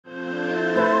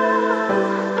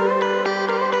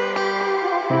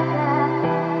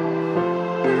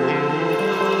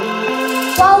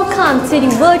welcome to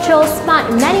the Virtual Smart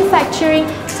Manufacturing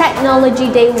Technology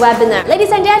Day webinar.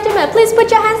 Ladies and gentlemen, please put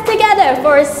your hands together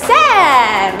for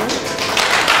Sam.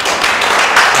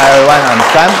 Hi everyone, I'm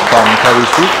Sam from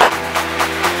KVC.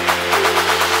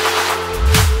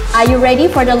 Are you ready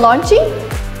for the launching?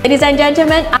 Ladies and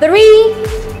gentlemen, 3,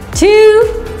 2,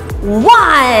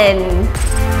 1.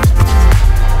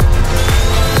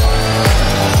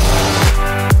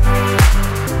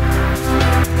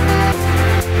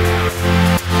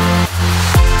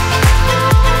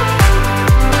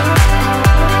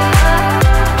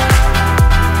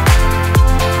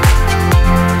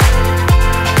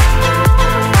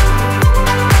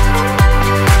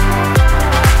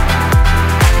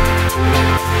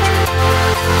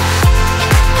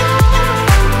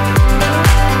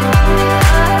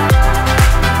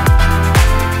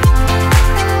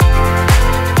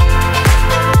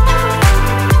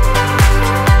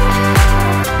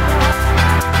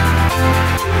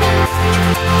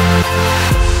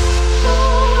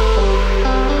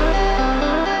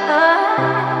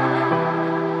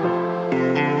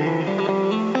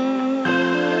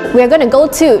 We're going to go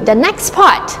to the next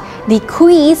part, the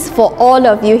quiz for all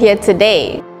of you here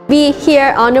today. Be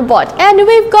here on the board, and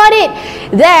we've got it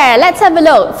there. Let's have a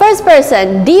look. First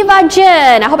person,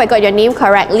 Divajan. I hope I got your name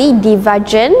correctly,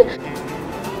 Divajan.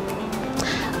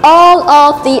 All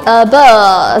of the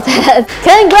above.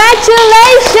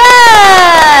 Congratulations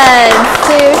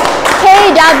to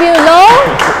KW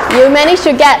Low. You managed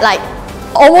to get like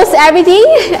almost everything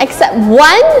except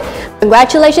one.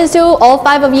 Congratulations to all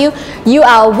 5 of you. You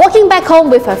are walking back home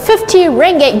with a 50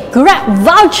 ringgit Grab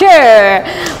voucher.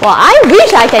 Well, I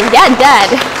wish I can get that.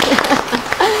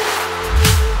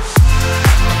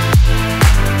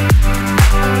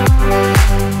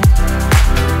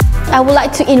 I would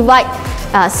like to invite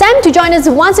Sam to join us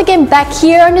once again back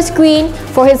here on the screen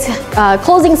for his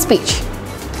closing speech.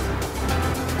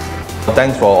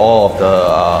 Thanks for all of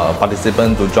the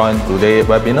participants to join today's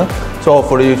webinar. So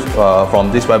hopefully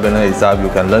from this webinar itself you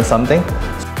can learn something.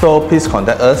 So please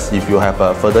contact us if you have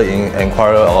a further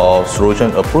inquiry or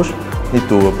solution approach need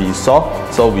to be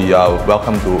solved. So we are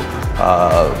welcome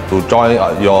to join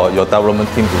your development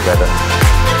team together.